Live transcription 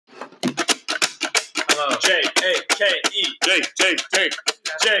J-A-K-E. J-A-K-E.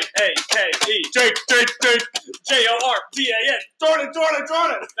 J-O-R-D-A-N.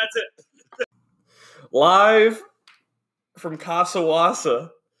 Jordan. That's it. Live from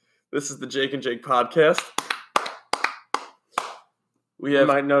Kasawasa. This is the Jake and Jake podcast. You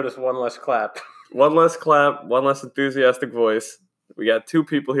might notice one less clap. One less clap, one less enthusiastic voice. We got two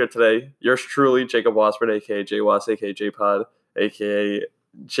people here today. Yours truly, Jacob Wasford, a.k.a. J Was, a.k.a. J Pod, a.k.a.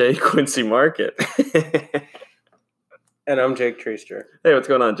 J Quincy Market. And I'm Jake Treaster. Hey, what's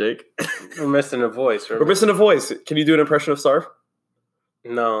going on, Jake? We're missing a voice. We're missing a voice. Can you do an impression of Sarf?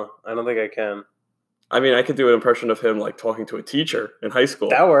 No, I don't think I can. I mean, I could do an impression of him, like, talking to a teacher in high school.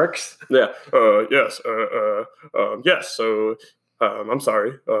 That works. Yeah. Yes, so... I'm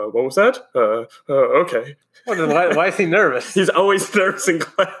sorry. What was that? Okay. Why is he nervous? He's always nervous in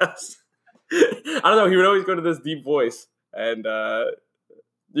class. I don't know. He would always go to this deep voice. And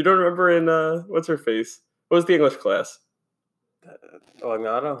you don't remember in what's her face? What was the English class?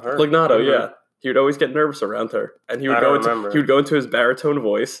 Lignato? Her? Lignato, yeah. He would always get nervous around her, and he would go into his baritone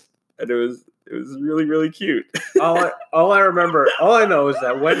voice, and it was really, really cute. all I know is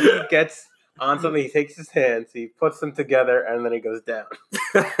that when he gets on something, he takes his hands, he puts them together, and then he goes down.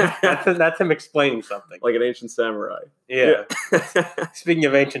 That's him explaining something. Like an ancient samurai. Yeah. Speaking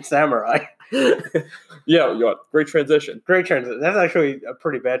of ancient samurai. Yeah, great transition. Great transition. That's actually a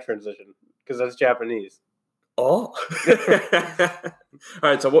pretty bad transition, because that's Japanese. Oh. All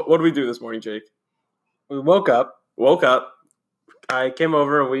right, so what do we do this morning, Jake? We woke up. I came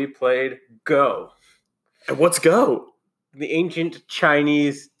over and we played Go. And what's Go? The ancient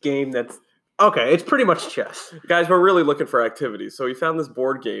Chinese game that's... Okay, it's pretty much chess. Guys, we're really looking for activities. So we found this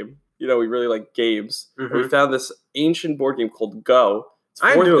board game. You know, we really like games. Mm-hmm. We found this ancient board game called Go.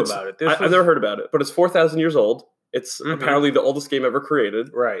 I knew about it. I've never heard about it, but it's 4,000 years old. It's apparently the oldest game ever created.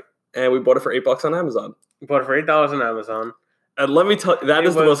 Right. And we bought it for $8 on Amazon. We bought it for $8 on Amazon. And let me tell you, that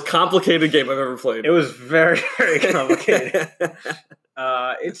is the most complicated game I've ever played. It was very, very complicated.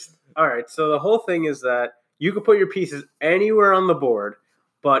 It's all right. So the whole thing is that you can put your pieces anywhere on the board,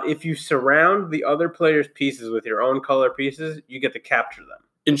 but if you surround the other player's pieces with your own color pieces, you get to capture them.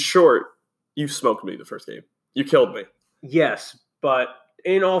 In short, you smoked me the first game. You killed me. Yes, but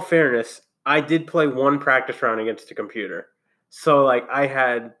in all fairness, I did play one practice round against a computer. So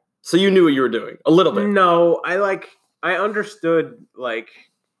So you knew what you were doing a little bit. No, I understood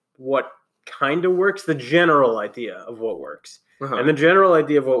what kind of works, the general idea of what works. Uh-huh. And the general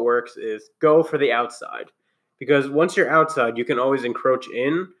idea of what works is go for the outside. Because once you're outside, you can always encroach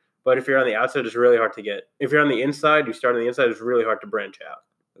in, but if you're on the outside, it's really hard to get. If you're on the inside, you start on the inside, it's really hard to branch out.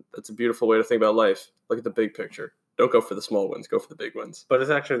 That's a beautiful way to think about life. Look at the big picture. Don't go for the small ones, go for the big ones. But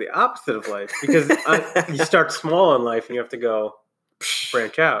it's actually the opposite of life, because you start small in life and you have to go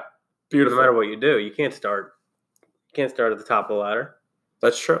branch out. Beautiful. No matter what you do, you can't start at the top of the ladder.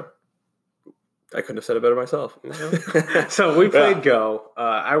 That's true. I couldn't have said it better myself. So we played Go.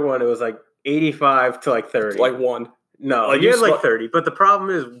 I won. It was 85 to 30. One. No, you had 30. But the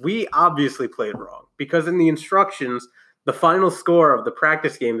problem is we obviously played wrong, because in the instructions, the final score of the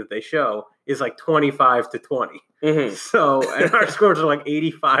practice game that they show is 25 to 20. Mm-hmm. So, and our scores are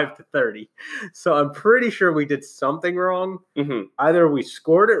 85 to 30. So I'm pretty sure we did something wrong. Mm-hmm. Either we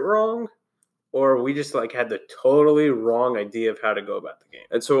scored it wrong, or we just had the totally wrong idea of how to go about the game.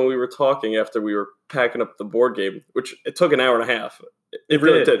 And so when we were talking after we were packing up the board game, which it took an hour and a half, it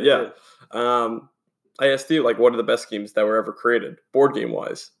really did, yeah. I asked you what are the best games that were ever created, board game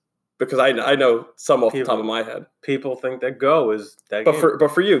wise, because I know some off the top of my head. People think that Go is that but game.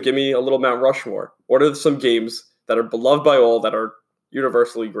 But for you, give me a little Mount Rushmore. What are some games that are beloved by all that are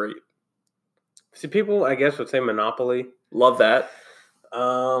universally great? See, people, I guess, would say Monopoly. Love that.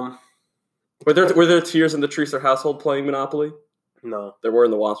 Were there tears in the Treaster household playing Monopoly? No. There were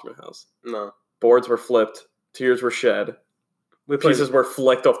in the Wasserman house. No. Boards were flipped. Tears were shed. Pieces were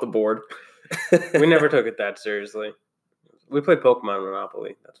flicked off the board. We never took it that seriously. We played Pokemon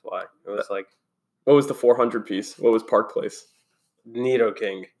Monopoly. That's why. It was What was the 400 piece? What was Park Place?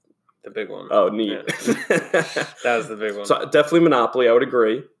 Nidoking. The big one. Oh, neat. Yeah. That was the big one. So definitely Monopoly. I would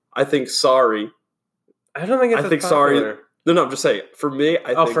agree. I think Sorry. I don't think it's as popular. Sorry. No, I'm just saying. For me,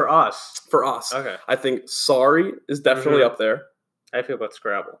 I think... for us. For us. Okay. I think Sorry is definitely up there. How do you feel about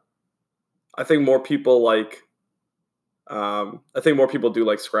Scrabble? I think more people do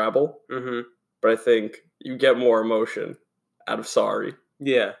like Scrabble. Mm-hmm. But I think you get more emotion out of Sorry.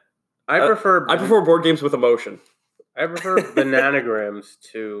 Yeah. I prefer board games with emotion. I prefer Bananagrams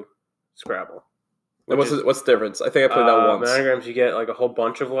to Scrabble. What's the difference? I think I played that once. Bananagrams, you get a whole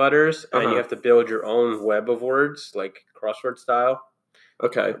bunch of letters, and you have to build your own web of words, crossword style.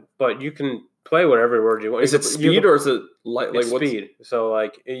 Okay. But you can play whatever word you want. Is it speed or is it like speed? So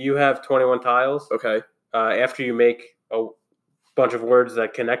like you have 21 tiles. Okay. After you make a bunch of words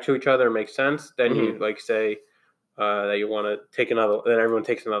that connect to each other and make sense, then you like say that you want to take another. Then everyone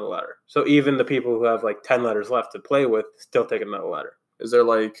takes another letter. So even the people who have like 10 letters left to play with still take another letter. Is there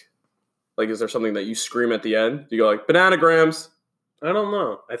is there something that you scream at the end? You go like bananagrams. I don't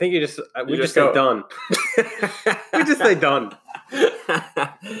know. I think we just say done. We just say done.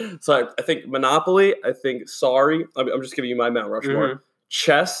 So I think Monopoly. I think Sorry. I'm just giving you my Mount Rushmore. Mm-hmm.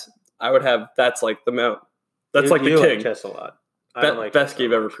 Chess. I would have. That's like the Mount. That's like the king. Like chess a lot. Best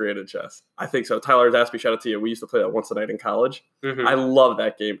game ever created, chess. I think so. Tyler Dasby, shout out to you. We used to play that once a night in college. Mm-hmm. I love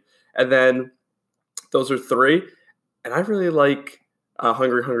that game. And then those are 3. And I really like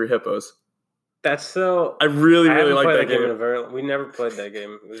Hungry Hungry Hippos. That's so. I really like that game. We never played that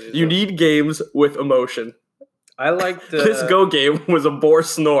game. You need games with emotion. I liked this Go game was a bore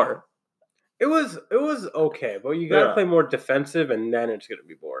snore. It was okay, but you got to play more defensive, and then it's going to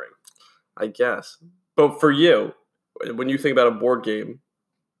be boring. I guess. But for you, when you think about a board game,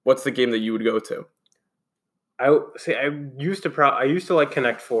 what's the game that you would go to? I used to like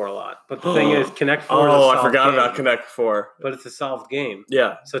Connect 4 a lot, but the thing is, Connect 4 is a solved I forgot game, about Connect 4. But it's a solved game.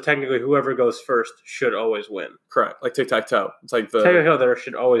 Yeah. So technically, whoever goes first should always win. Correct. Like Tic-Tac-Toe. It's like Tic-Tac-Toe, there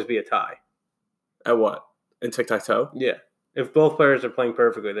should always be a tie. At what? In Tic-Tac-Toe? Yeah. If both players are playing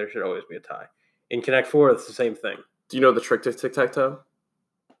perfectly, there should always be a tie. In Connect 4, it's the same thing. Do you know the trick to Tic-Tac-Toe?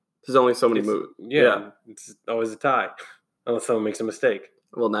 There's only so many moves. Yeah. It's always a tie. Unless someone makes a mistake.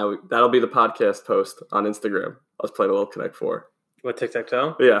 Well, now that'll be the podcast post on Instagram. Let's play a little Connect 4. What,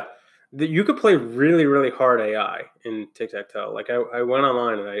 Tic-Tac-Toe? Yeah. You could play really, really hard AI in Tic-Tac-Toe. Like, I went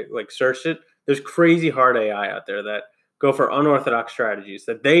online and I, searched it. There's crazy hard AI out there that go for unorthodox strategies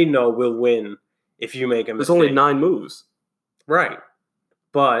that they know will win if you make a mistake. There's only 9 moves. Right.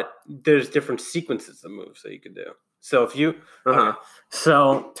 But there's different sequences of moves that you could do. So if you... Okay.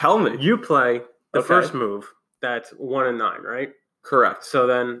 So tell me. You play the first move. That's 1 and 9, right? Correct. So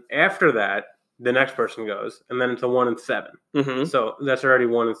then after that, the next person goes, and then it's a 1 and 7. Mm-hmm. So that's already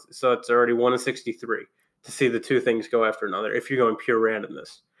 1. So it's already 1 and 63 to see the 2 things go after another if you're going pure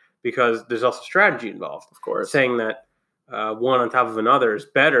randomness, because there's also strategy involved. Of course, saying that 1 on top of another is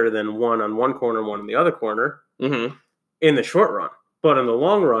better than 1 on one corner, 1 on the other corner in the short run. But in the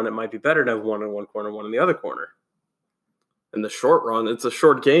long run, it might be better to have 1 on one corner, 1 on the other corner. In the short run, it's a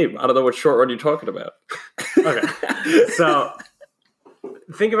short game. I don't know what short run you're talking about. Okay, so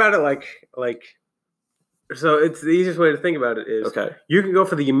think about it like. So it's the easiest way to think about it is you can go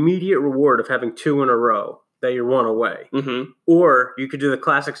for the immediate reward of having 2 in a row that you're 1 away, or you could do the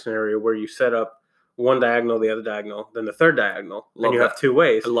classic scenario where you set up one diagonal, the other diagonal, then the third diagonal, and you have 2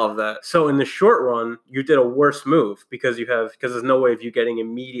 ways. I love that. So in the short run, you did a worse move because there's no way of you getting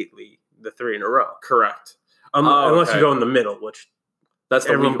immediately the 3 in a row. Correct. Unless you go in the middle, which that's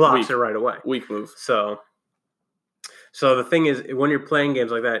the everyone blocks it right away. Weak move. So the thing is, when you're playing games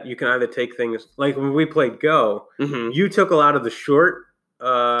like that, you can either take things like when we played Go, you took a lot of the short. A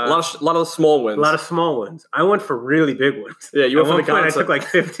lot of the small wins. A lot of small wins. I went for really big ones. Yeah, you went for the concept. I took like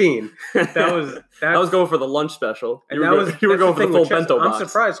 15. I was going for the lunch special. You were going for the full bento box. I'm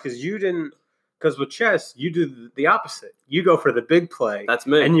surprised because you didn't. Because with chess, you do the opposite. You go for the big play. That's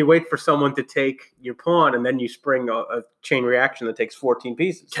me. And you wait for someone to take your pawn, and then you spring a chain reaction that takes 14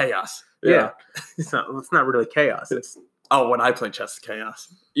 pieces. Chaos. Yeah. It's not really chaos. It's when I play chess, it's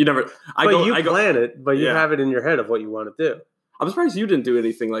chaos. You never. You plan it, but you have it in your head of what you want to do. I'm surprised you didn't do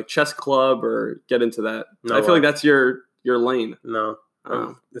anything like chess club or get into that. No, I feel like that's your lane. No.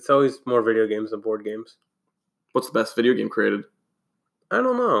 It's always more video games than board games. What's the best video game created? I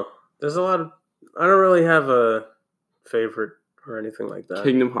don't know. There's a lot of... I don't really have a favorite or anything like that.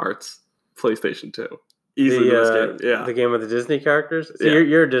 Kingdom Hearts, PlayStation 2. Easily the best game. Yeah. The game with the Disney characters? So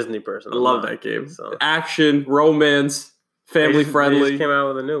you're a Disney person. I love that game. So. Action, romance, family friendly. They just came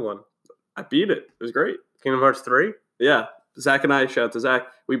out with a new one. I beat it. It was great. Kingdom Hearts 3? Yeah. Zach and I, shout out to Zach,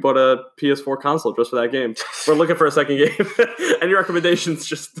 we bought a PS4 console just for that game. We're looking for a second game. Any recommendations,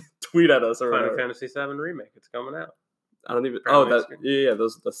 just tweet at us. Or Final Fantasy VII Remake. It's coming out. I don't even... Oh, that's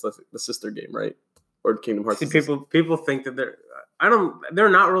the sister game, right? Or Kingdom Hearts. See, people think that they're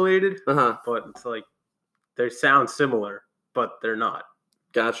not related, but it's like they sound similar, but they're not.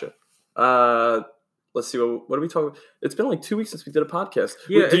 Gotcha. Let's see, what are we talking about? It's been like 2 weeks since we did a podcast.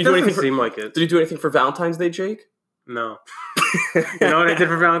 Yeah, it doesn't seem like it. Did you do anything for Valentine's Day, Jake? No. You know what I did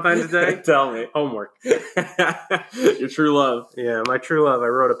for Valentine's Day? Tell me. Homework. Your true love. Yeah, my true love. I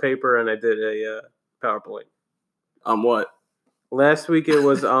wrote a paper and I did a PowerPoint. On what? Last week it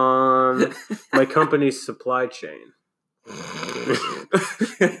was on my company's supply chain.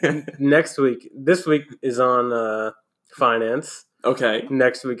 This week is on finance. Okay.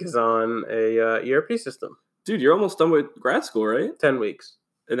 Next week is on a ERP system. Dude, you're almost done with grad school, right? 10 weeks.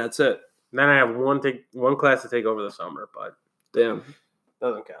 And that's it. Then I have one class to take over the summer, but damn,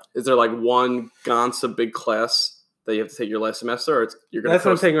 doesn't count. Is there like one Gonsa big class that you have to take your last semester, or you're gonna? That's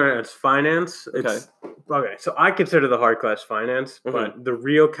what I'm taking right now. It's finance. Okay. Okay. So I consider the hard class finance, but the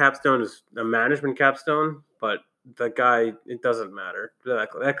real capstone is a management capstone. But the guy, it doesn't matter.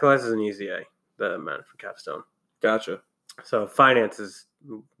 That class is an easy A. The management capstone. Gotcha. So finance is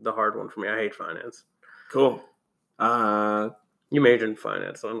the hard one for me. I hate finance. Cool. You majored in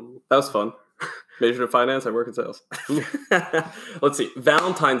finance. That was fun. Majored in finance. I work in sales. Let's see.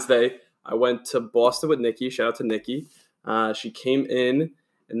 Valentine's Day, I went to Boston with Nikki. Shout out to Nikki. She came in,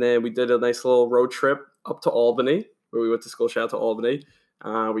 and then we did a nice little road trip up to Albany, where we went to school. Shout out to Albany.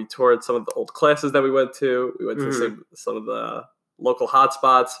 We toured some of the old classes that we went to. We went to some of the local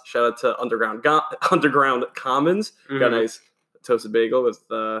hotspots. Shout out to Underground Commons. Got a nice toasted bagel with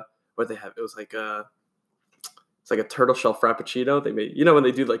what they have. It was like it's like a turtle shell frappuccino. They made, when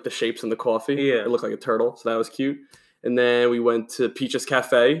they do like the shapes in the coffee. Yeah, it looked like a turtle, so that was cute. And then we went to Peaches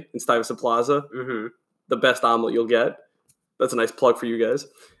Cafe in Stuyvesant Plaza. The best omelet you'll get. That's a nice plug for you guys.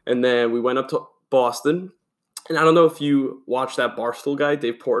 And then we went up to Boston. And I don't know if you watched that Barstool guy,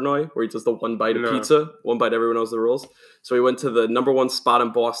 Dave Portnoy, where he does the one bite of pizza. One bite, everyone knows the rules. So we went to the number one spot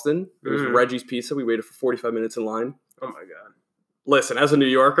in Boston. It was Reggie's Pizza. We waited for 45 minutes in line. Oh, my God. Listen, as a New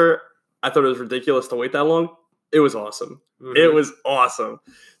Yorker, I thought it was ridiculous to wait that long. It was awesome. It was awesome.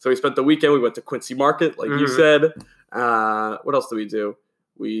 So we spent the weekend. We went to Quincy Market, like you said. What else did we do?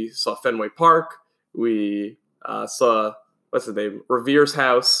 We saw Fenway Park. We saw, what's his name? Revere's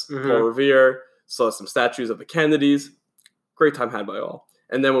house, Paul Revere. Saw some statues of the Kennedys. Great time had by all.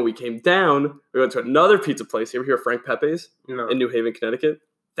 And then when we came down, we went to another pizza place. You ever hear of Frank Pepe's in New Haven, Connecticut?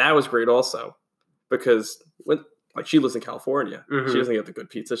 That was great also. Because she lives in California. She doesn't get the good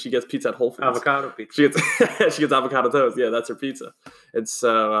pizza. She gets pizza at Whole Foods. Avocado pizza. She gets avocado toast. Yeah, that's her pizza. And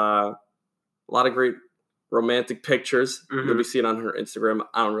so a lot of great romantic pictures. You'll be seeing on her Instagram.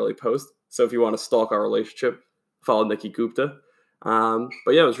 I don't really post. So if you want to stalk our relationship, follow Nikki Gupta.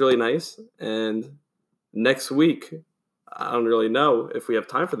 But yeah, it was really nice. And next week, I don't really know if we have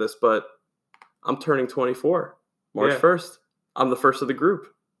time for this, but I'm turning 24, March 1st. I'm the first of the group.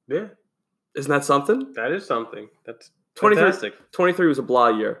 Yeah. Isn't that something? That is something. That's fantastic. 23 was a blah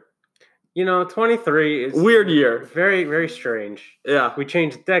year. 23 is weird year. Very, very strange. Yeah. We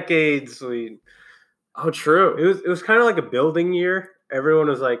changed decades. Oh, true. It was kind of like a building year. Everyone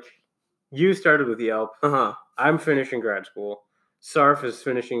was like, you started with Yelp. I'm finishing grad school. Sarf is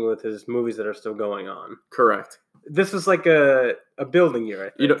finishing with his movies that are still going on. Correct. This is like a building year, I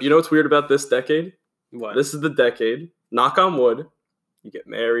think. You know what's weird about this decade? What? This is the decade. Knock on wood. You get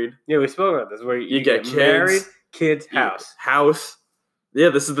married. Yeah, we spoke about this. Where you get kids, married, kids, house. Yeah,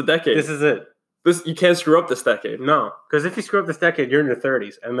 this is the decade. This is it. You can't screw up this decade. No, because if you screw up this decade, you're in your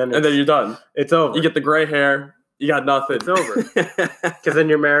 30s, and then you're done. It's over. You get the gray hair. You got nothing. It's over. Because then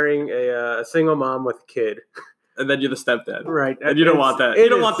you're marrying a single mom with a kid. And then you're the stepdad. Right. And you don't want that. You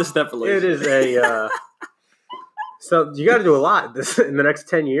don't want the step relationship. It is a... So you got to do a lot in the next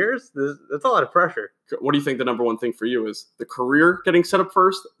 10 years. That's a lot of pressure. What do you think the number one thing for you is? The career getting set up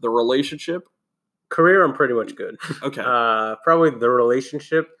first? The relationship? Career, I'm pretty much good. Okay. Probably the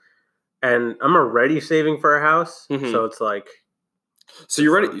relationship. And I'm already saving for a house. So it's like... So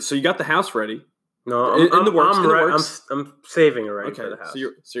you're ready. So you got the house ready. No, in the works. I'm saving already for the house.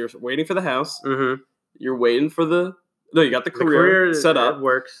 So you're waiting for the house. You're waiting for you got the career set up. It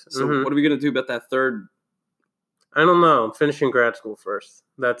works. So what are we going to do about that third? I don't know. I'm finishing grad school first.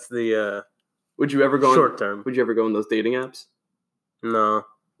 That's the would you ever go short term. Would you ever go in those dating apps? No.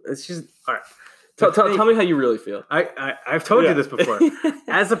 It's just all right. Tell me how you really feel. I've told you this before.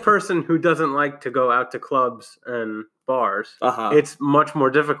 As a person who doesn't like to go out to clubs and bars, it's much more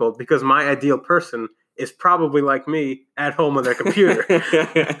difficult because my ideal person is probably like me at home on their computer.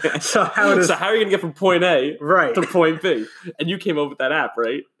 So how are you going to get from point A to point B? And you came up with that app,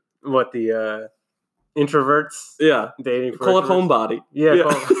 right? What, the introverts? Yeah. Dating for Call it Homebody.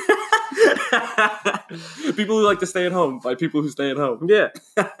 Yeah. People who like to stay at home by people who stay at home. Yeah.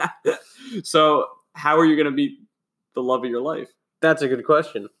 So how are you going to meet the love of your life? That's a good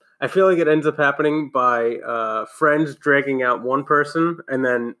question. I feel like it ends up happening by friends dragging out one person,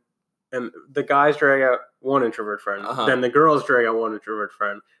 and the guys drag out one introvert friend. Then the girls drag out one introvert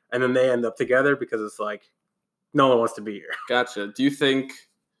friend, and then they end up together because it's like no one wants to be here. Gotcha. Do you think,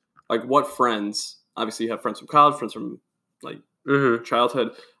 like, what friends? Obviously, you have friends from college, friends from like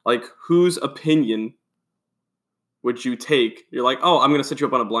childhood. Like, whose opinion would you take? You're like, oh, I'm going to set you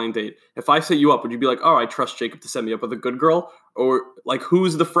up on a blind date. If I set you up, would you be like, oh, I trust Jacob to set me up with a good girl? Or like,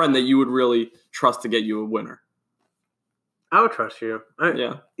 who's the friend that you would really trust to get you a winner? I would trust you.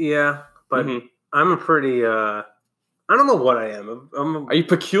 Yeah, but Mm-hmm. I'm a pretty. I don't know what I am. Are you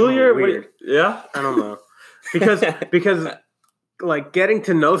peculiar? Weird. Yeah, I don't know because like getting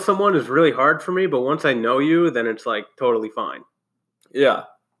to know someone is really hard for me. But once I know you, then it's like totally fine. Yeah.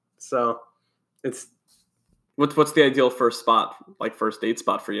 So it's what's the ideal first date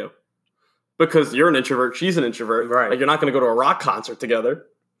spot for you? Because you're an introvert, she's an introvert, right? Like you're not going to go to a rock concert together.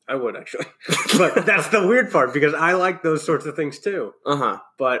 I would actually, but that's the weird part because I like those sorts of things too.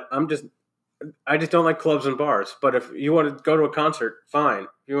 But I just don't like clubs and bars. But if you want to go to a concert, fine.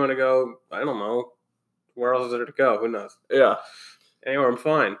 If you want to go, I don't know, where else is there to go? Who knows? Yeah, anywhere I'm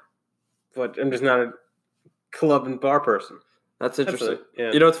fine. But I'm just not a club and bar person. That's interesting.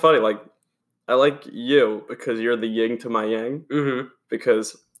 Yeah. You know, it's funny. Like I like you because you're the yin to my yang. Mm-hmm.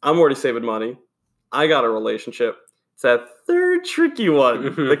 Because I'm already saving money. I got a relationship. It's that third tricky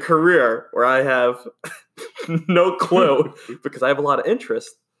one, the career, where I have no clue because I have a lot of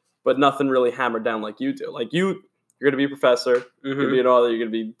interest, but nothing really hammered down like you do. Like you're going to be a professor, you're going to be an author, you're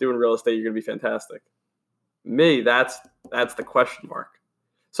going to be doing real estate, you're going to be fantastic. Me, that's the question mark.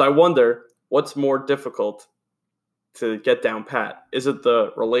 So I wonder, what's more difficult to get down pat? Is it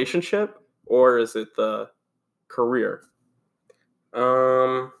the relationship or is it the career?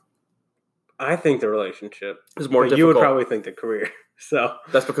 I think the relationship is more difficult. You would probably think the career. So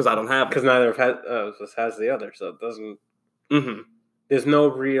that's because I don't have it. Because neither of us has the other, so it doesn't. Mm-hmm. There's no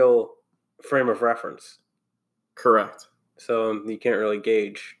real frame of reference. Correct. So you can't really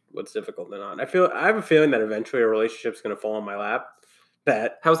gauge what's difficult or not. I have a feeling that eventually a relationship's going to fall on my lap.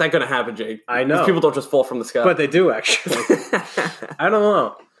 How's that going to happen, Jake? I know. These people don't just fall from the sky. But they do, actually. I don't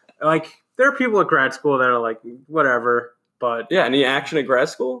know. Like, there are people at grad school that are like, whatever, but... Yeah, any action at grad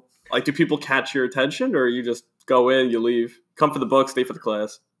school? Like, do people catch your attention, or you just go in, you leave, come for the book, stay for the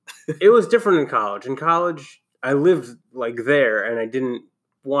class? It was different in college. In college, I lived, like, there, and I didn't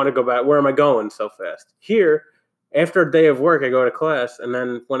want to go back. Where am I going so fast? Here, after a day of work, I go to class, and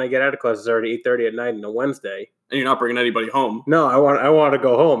then when I get out of class, it's already 8:30 at night on a Wednesday. And you're not bringing anybody home. No, I want to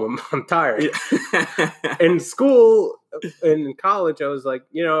go home. I'm tired. Yeah. In school, in college, I was like,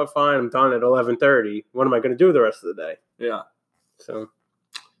 fine, I'm done at 11:30. What am I going to do the rest of the day? Yeah. So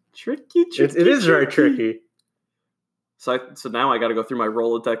tricky. It is very tricky. So now I got to go through my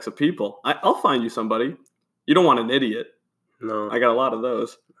Rolodex of people. I'll find you somebody. You don't want an idiot. No, I got a lot of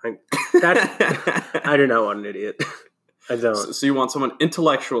those. I do not want an idiot. I don't. So you want someone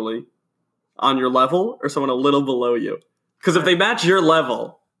intellectually on your level or someone a little below you? Because if they match your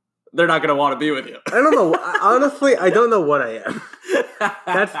level, they're not going to want to be with you. I don't know. Honestly, I don't know what I am.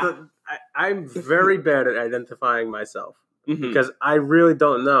 I'm very bad at identifying myself because I really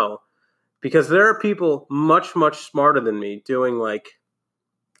don't know. Because there are people much, much smarter than me doing I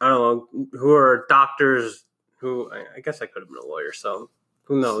don't know, who are doctors who, I guess I could have been a lawyer, so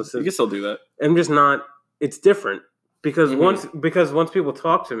who knows? You can still do that. I'm just not, it's different. Because once people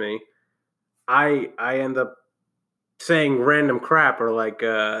talk to me, I end up saying random crap or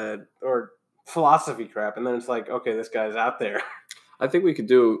or philosophy crap, and then it's like, okay, this guy's out there. I think we could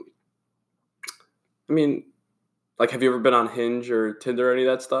do. I mean, have you ever been on Hinge or Tinder or any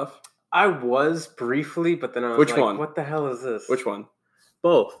of that stuff? I was briefly, but then I was Which one? What the hell is this? Which one?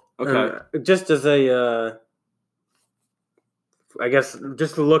 Both. Okay. Just as a, I guess,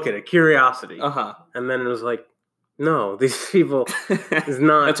 just to look at it, curiosity. And then it was like, no, these people is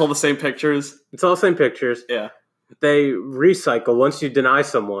not. It's all the same pictures. It's all the same pictures. Yeah. They recycle. Once you deny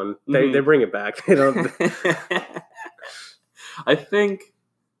someone, they bring it back. They don't. I think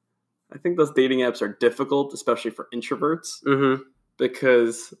those dating apps are difficult, especially for introverts,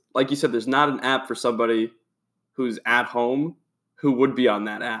 because, like you said, there's not an app for somebody who's at home who would be on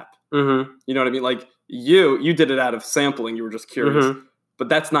that app. You know what I mean? Like you did it out of sampling. You were just curious, but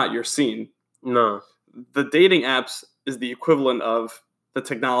that's not your scene. No. The dating apps is the equivalent of the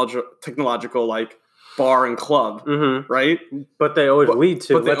technological bar and club, right? But they always lead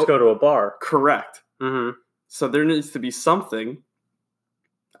to let's go to a bar. Correct. So there needs to be something.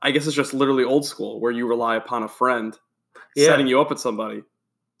 I guess it's just literally old school where you rely upon a friend setting you up with somebody.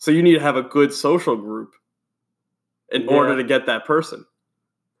 So you need to have a good social group in order to get that person.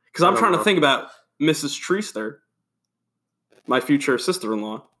 Because I'm trying to think about Mrs. Treaster, my future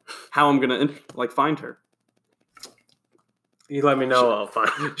sister-in-law, how I'm gonna find her. You let me know, I'll find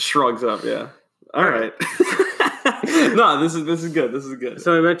her. Shrugs up, yeah. All right. No, this is good. This is good.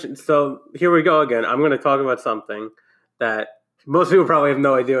 So here we go again. I'm going to talk about something that Most people probably have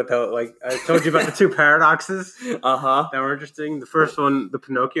no idea what that. Like I told you about the two paradoxes. That were interesting. The first one, the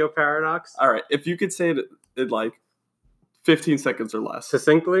Pinocchio paradox. All right, if you could say it in like 15 seconds or less,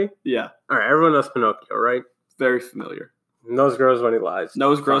 succinctly. Yeah. All right, everyone knows Pinocchio, right? Very familiar. Nose grows when he lies.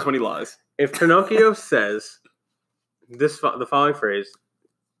 Nose grows when he lies. If Pinocchio says the following phrase,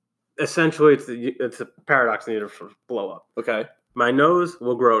 essentially it's a paradox needed to blow up. Okay. My nose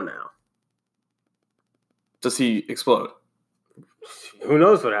will grow now. Does he explode? Who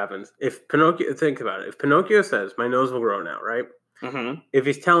knows what happens? If Pinocchio, think about it. If Pinocchio says, my nose will grow now, right? Mm-hmm. If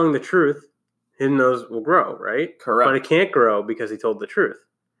he's telling the truth, his nose will grow, right? Correct. But it can't grow because he told the truth.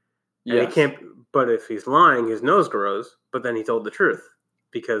 And Yes. it can't. But if he's lying, his nose grows, but then he told the truth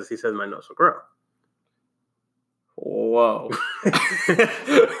because he said, my nose will grow. Whoa.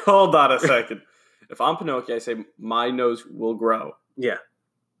 Hold on a second. If I'm Pinocchio, I say, my nose will grow. Yeah.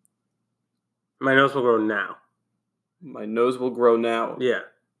 My nose will grow now. My nose will grow now. Yeah.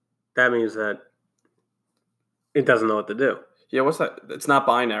 That means that it doesn't know what to do. Yeah, what's that? It's not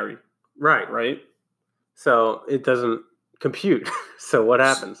binary. Right. So it doesn't compute. So what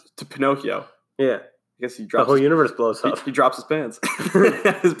happens? To Pinocchio. Yeah. I guess he drops the whole universe blows up. He drops his pants.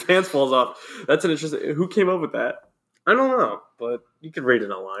 His pants falls off. That's an interesting... Who came up with that? I don't know, but you could read it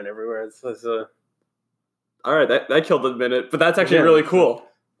online everywhere. It's all right, that killed a minute, but that's actually really cool.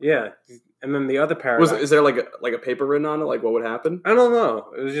 Yeah. And then the other paradox... Is there like a paper written on it? Like what would happen? I don't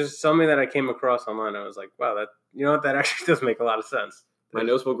know. It was just something that I came across online. I was like, wow, that actually does make a lot of sense. My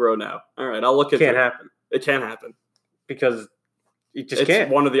nose will grow now. All right, I'll look at it. Can't happen. It can't happen. Because it just it's can't.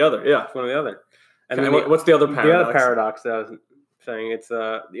 One or the other, yeah. It's one or the other. And then then what's the other paradox? The other paradox that I was saying, it's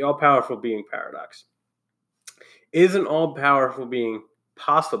the all-powerful being paradox. Is an all-powerful being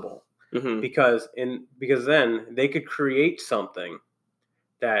possible? Mm-hmm. Because then they could create something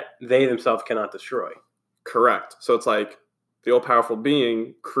that they themselves cannot destroy. Correct. So it's like the all-powerful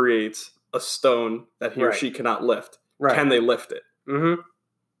being creates a stone that he or she cannot lift. Right. Can they lift it? Mm-hmm.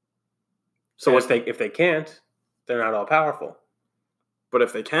 So if they can't, they're not all-powerful. But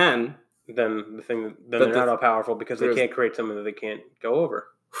if they can, then they're not all-powerful because they can't create something that they can't go over.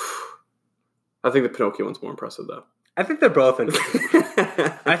 I think the Pinocchio one's more impressive, though. I think they're both interesting.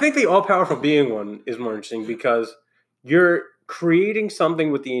 I think the all-powerful being one is more interesting because you're creating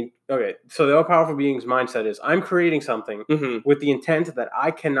something with the... Okay, so the all-powerful being's mindset is, I'm creating something with the intent that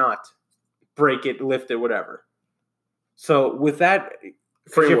I cannot break it, lift it, whatever. So with that,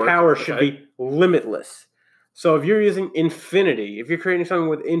 your power should be limitless. So if you're using infinity, if you're creating something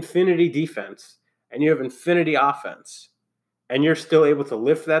with infinity defense, and you have infinity offense, and you're still able to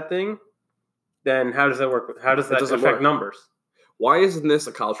lift that thing... Then how does that work? How does that affect numbers? Why isn't this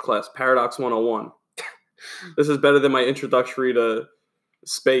a college class? Paradox 101. This is better than my introductory to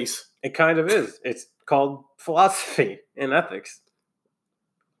space. It kind of is. It's called philosophy and ethics.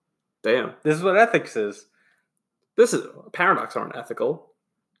 Damn. This is what ethics is. Paradox aren't ethical.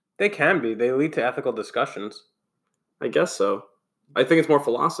 They can be. They lead to ethical discussions. I guess so. I think it's more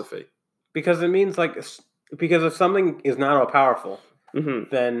philosophy. Because it means because if something is not all powerful,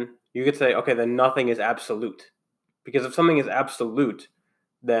 then... You could say, okay, then nothing is absolute. Because if something is absolute,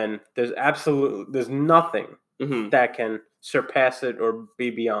 then there's nothing that can surpass it or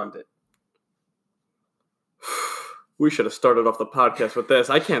be beyond it. We should have started off the podcast with this.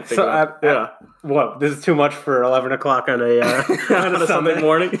 I can't think of it. What? This is too much for 11 o'clock on a Sunday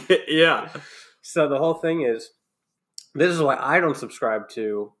morning? Yeah. So the whole thing is, this is why I don't subscribe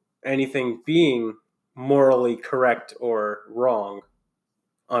to anything being morally correct or wrong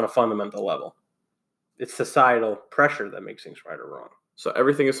on a fundamental level. It's societal pressure that makes things right or wrong. So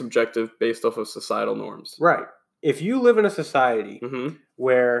everything is subjective based off of societal norms. Right. If you live in a society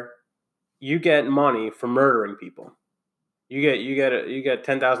where you get money for murdering people, you get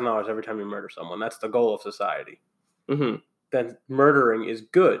 $10,000 every time you murder someone. That's the goal of society. Then murdering is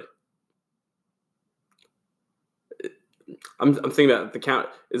good. I'm thinking about the count.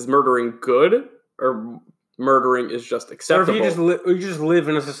 Is murdering good or murdering is just acceptable? Or if you just live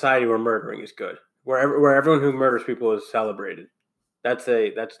in a society where murdering is good, where everyone who murders people is celebrated. That's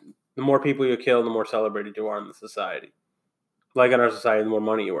the more people you kill, the more celebrated you are in the society. Like in our society, the more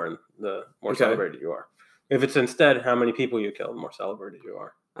money you earn, the more celebrated you are. If it's instead how many people you kill, the more celebrated you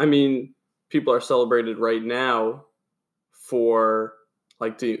are. I mean, people are celebrated right now for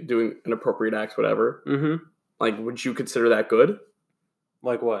like doing inappropriate acts, whatever. Like, would you consider that good?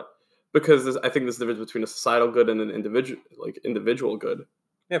 Like what? Because I think there's a difference between a societal good and an individual good.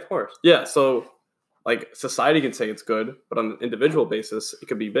 Yeah, of course. Yeah, so like society can say it's good, but on an individual basis, it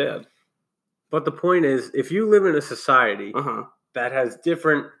could be bad. But the point is, if you live in a society that has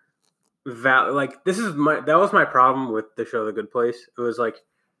different that was my problem with the show The Good Place. It was like,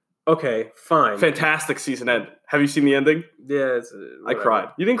 okay, fine. Fantastic season end. Have you seen the ending? Yeah, I cried.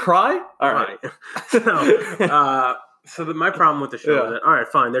 You didn't cry? All right. My problem with the show is that, all right,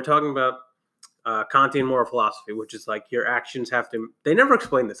 fine. They're talking about Kantian moral philosophy, which is like your actions have to. They never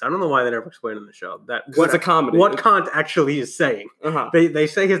explain this. I don't know why they never explain in the show that it's a comedy. What Kant actually is saying. Uh-huh. They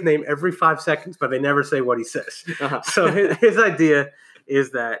say his name every 5 seconds, but they never say what he says. Uh-huh. So his idea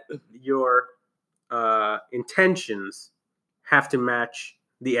is that your intentions have to match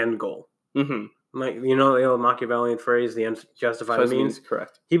the end goal. Mm-hmm. Like the old Machiavellian phrase, "The end justifies the means."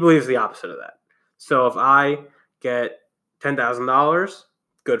 Correct. He believes the opposite of that. So if I get $10,000,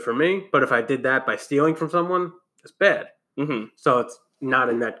 good for me. But if I did that by stealing from someone, it's bad. Mm-hmm. So it's not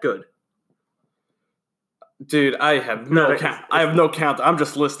a net good. Dude, I have no count. I have no count. I'm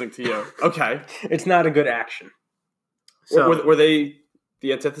just listening to you. Okay. It's not a good action. So were they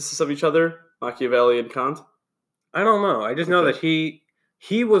the antithesis of each other, Machiavelli and Kant? I don't know. I just know that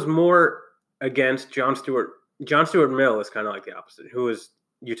he was more against John Stuart. John Stuart Mill is kind of like the opposite, who is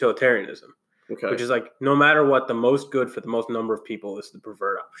utilitarianism. Okay. Which is like, no matter what, the most good for the most number of people is the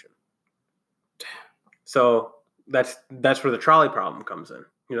preferred option. So that's where the trolley problem comes in.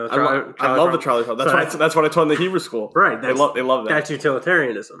 I love the trolley problem. That's what I taught in the Hebrew school. Right. They love that. That's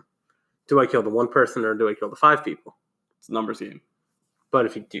utilitarianism. Do I kill the one person or do I kill the 5 people? It's a numbers game. But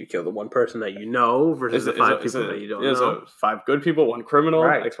if you do kill the one person that you know versus the 5 people that you don't know. So 5 good people, 1 criminal.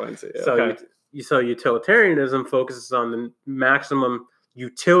 Right. X, Y, and Z. So utilitarianism focuses on the maximum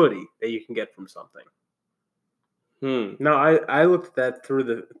utility that you can get from something. Now, I looked at that through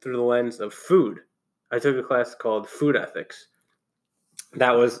the lens of food. I took a class called Food Ethics.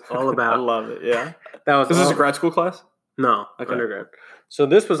 That was all about. I love it. Yeah. This is a grad school class? No, undergrad. So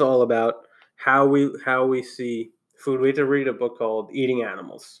this was all about how we see food. We had to read a book called Eating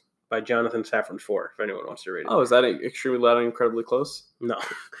Animals by Jonathan Safran Foer, if anyone wants to read it. Oh, is that Extremely Loud and Incredibly Close? No.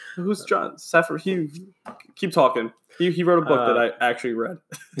 Who's John Safran? Keep talking. He wrote a book that I actually read.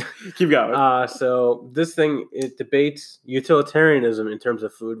 Keep going. So this thing, it debates utilitarianism in terms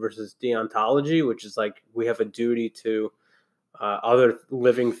of food versus deontology, which is like we have a duty to other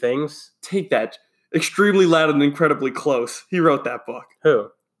living things. Take that. Extremely Loud and Incredibly Close. He wrote that book. Who?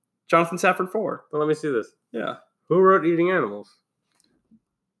 Jonathan Safran Foer. Well, let me see this. Yeah. Who wrote Eating Animals?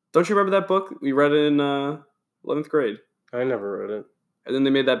 Don't you remember that book? We read it in 11th grade. I never read it. And then they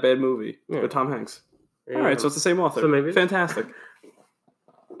made that bad movie with Tom Hanks. Yeah. All right, so it's the same author. So maybe fantastic.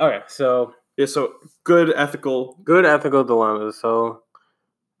 Okay, so so good ethical dilemmas. So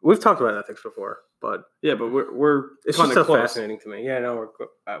we've talked about ethics before, but we're it's just so fascinating to me. Yeah, no,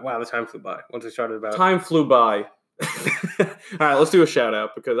 wow, the time flew by once we started about. Time flew by. All right, let's do a shout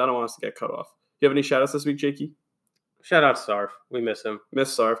out because I don't want us to get cut off. You have any shout outs this week, Jakey? Shout out to Sarf. We miss him.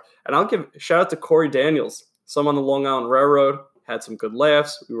 Miss Sarf. And I'll give shout out to Corey Daniels. Some on the Long Island Railroad. Had some good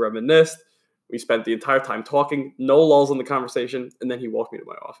laughs. We reminisced. We spent the entire time talking. No lulls in the conversation. And then he walked me to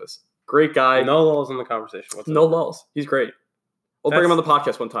my office. Great guy. No lulls in the conversation. No lulls. He's great. We'll bring him on the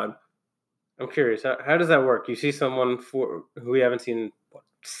podcast one time. I'm curious. How does that work? You see someone who we haven't seen in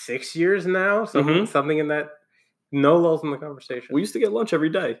 6 years now? Something in that. No lulls in the conversation. We used to get lunch every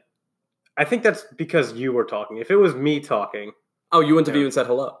day. I think that's because you were talking. If it was me talking. Oh, you wouldn't have even said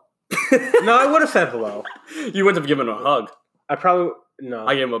hello. No, I would have said hello. You wouldn't have given him a hug. I probably, no.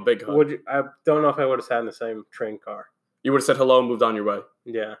 I gave him a big hug. I don't know if I would have sat in the same train car. You would have said hello and moved on your way.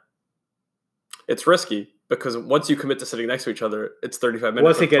 Yeah. It's risky because once you commit to sitting next to each other, it's 35 minutes.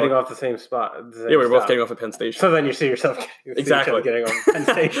 Was he getting off the same spot? We were both getting off at Penn Station. So then you see yourself getting off at Penn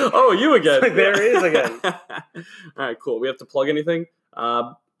Station. Oh, you again. There he is again. All right, cool. We have to plug anything.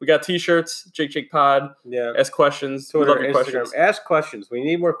 We got T-shirts, Jake Pod. Yeah. Ask questions. Twitter, Instagram. Questions. Ask questions. We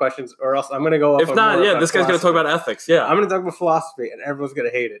need more questions, or else I'm going to go off. If not, this guy's going to talk about ethics. Yeah. I'm going to talk about philosophy, and everyone's going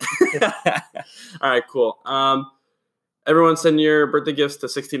to hate it. All right, cool. Everyone send your birthday gifts to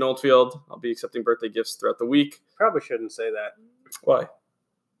 16 Oldfield. I'll be accepting birthday gifts throughout the week. Probably shouldn't say that. Why?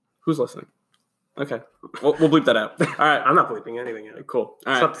 Who's listening? Okay. We'll bleep that out. All right. I'm not bleeping anything out. Cool.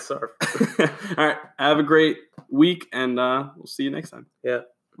 All right. It's up to Sarf. All right. Have a great week, and we'll see you next time. Yeah.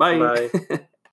 Bye.